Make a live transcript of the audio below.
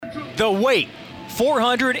The wait,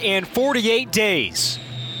 448 days.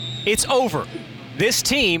 It's over. This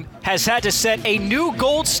team has had to set a new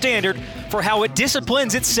gold standard for how it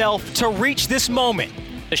disciplines itself to reach this moment.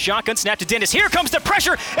 The shotgun snap to Dennis. Here comes the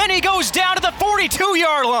pressure, and he goes down to the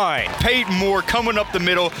 42-yard line. Peyton Moore coming up the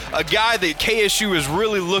middle, a guy that KSU has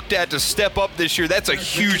really looked at to step up this year. That's a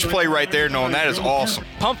huge play right there, Nolan. That is awesome.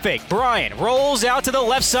 Pump fake. Bryant rolls out to the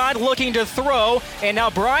left side looking to throw, and now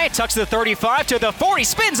Bryant tucks the 35 to the 40,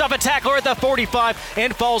 spins off a tackler at the 45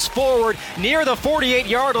 and falls forward near the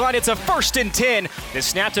 48-yard line. It's a 1st and 10. The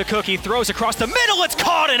snap to Cook. He throws across the middle. It's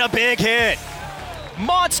caught in a big hit.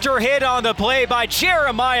 Monster hit on the play by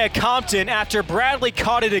Jeremiah Compton after Bradley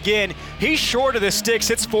caught it again. He's short of the sticks.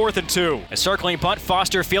 It's 4th and 2. A circling punt.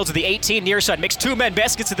 Foster fields to the 18 near side. Makes 2 men.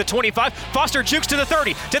 Best gets to the 25. Foster jukes to the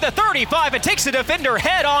 30, to the 35, and takes the defender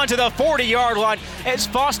head on to the 40-yard line as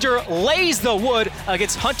Foster lays the wood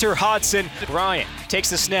against Hunter Hodson. Bryant takes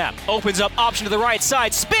the snap. Opens up option to the right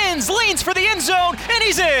side. Spins, leans for the end zone, and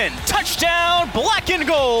he's in. Touchdown, black and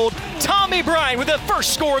gold. Tommy Bryant with the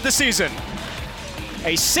first score of the season.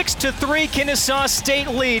 A 6-3 Kennesaw State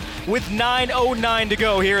lead with 9:09 to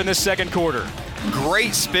go here in the second quarter.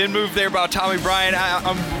 Great spin move there by Tommy Bryant.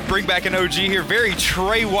 I'm bring back an OG here. Very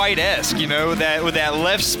Trey White-esque, that with that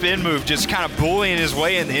left spin move, just kind of bullying his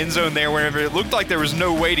way in the end zone there whenever it looked like there was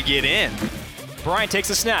no way to get in. Bryant takes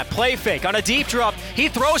a snap, play fake on a deep drop. He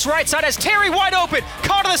throws right side as Terry wide open,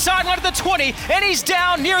 caught on the sideline at the 20, and he's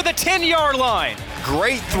down near the 10-yard line.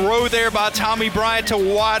 Great throw there by Tommy Bryant to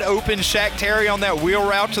wide open Shaq Terry on that wheel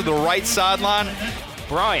route to the right sideline.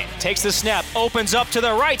 Bryant takes the snap, opens up to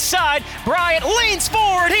the right side. Bryant leans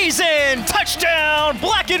forward, he's in. Touchdown,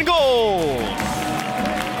 black and gold.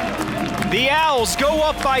 The Owls go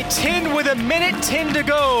up by 10 with 1:10 to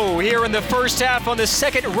go here in the first half on the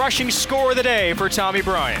second rushing score of the day for Tommy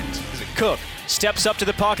Bryant. Cook steps up to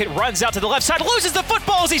the pocket, runs out to the left side, loses the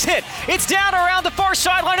football as he's hit. It's down around the far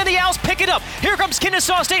sideline, and the Owls pick it up. Here comes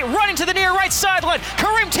Kennesaw State running to the near right sideline.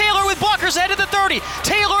 Kareem Taylor with blockers ahead of the 30.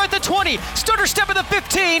 Taylor at the 20. Stutter step at the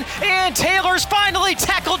 15, and Taylor's finally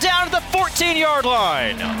tackled down to the 14-yard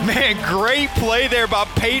line. Man, great play there by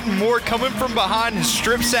Peyton Moore coming from behind and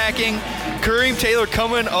strip sacking. Kareem Taylor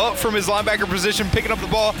coming up from his linebacker position, picking up the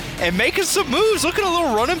ball and making some moves. Looking a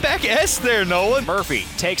little running back-esque there, Nolan. Murphy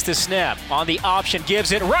takes the snap on the option,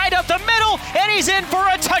 gives it right up the middle, and he's in for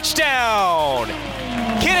a touchdown.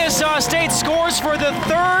 Kennesaw State scores for the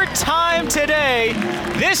 3rd time today.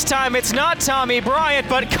 This time it's not Tommy Bryant,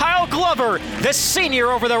 but Kyle Glover, the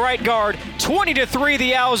senior over the right guard. 20-3,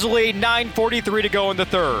 the Owls lead, 9:43 to go in the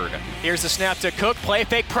third. Here's the snap to Cook, play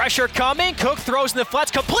fake, pressure coming. Cook throws in the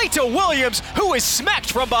flats, complete to Williams, who is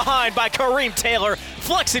smacked from behind by Kareem Taylor,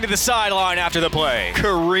 flexing to the sideline after the play.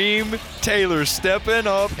 Kareem Taylor stepping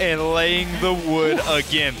up and laying the wood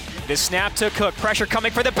again. The snap to Cook, pressure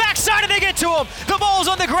coming for the backside, and they get to him. The ball's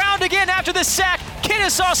on the ground again after the sack.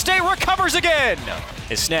 Kennesaw State recovers again.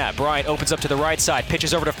 His snap, Bryant opens up to the right side,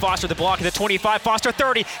 pitches over to Foster, the block at the 25, Foster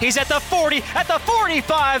 30. He's at the 40, at the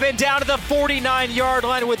 45, and down to the 49-yard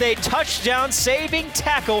line with a touchdown-saving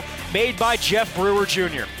tackle made by Jeff Brewer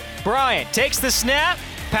Jr. Bryant takes the snap,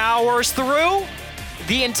 powers through.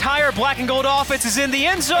 The entire black and gold offense is in the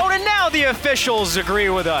end zone, and now the officials agree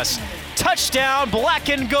with us. Touchdown, black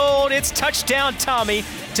and gold. It's touchdown Tommy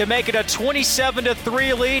to make it a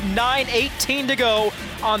 27-3 lead, 9:18 to go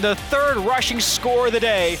on the 3rd rushing score of the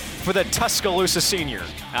day for the Tuscaloosa senior.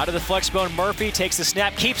 Out of the flex bone, Murphy takes the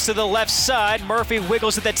snap, keeps to the left side. Murphy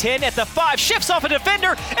wiggles at the 10, at the 5, shifts off a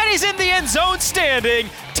defender, and he's in the end zone standing.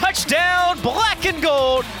 Touchdown, black and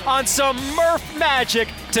gold on some Murph magic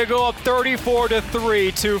to go up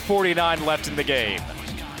 34-3, 2:49 left in the game.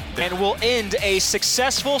 And will end a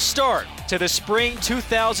successful start to the spring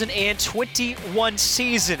 2021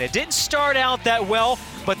 season. It didn't start out that well,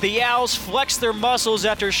 but the Owls flexed their muscles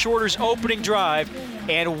after Shorter's opening drive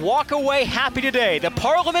and walk away happy today. The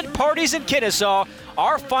Parliament parties in Kennesaw.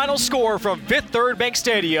 Our final score from Fifth Third Bank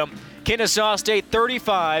Stadium, Kennesaw State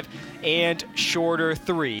 35 and Shorter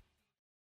 3.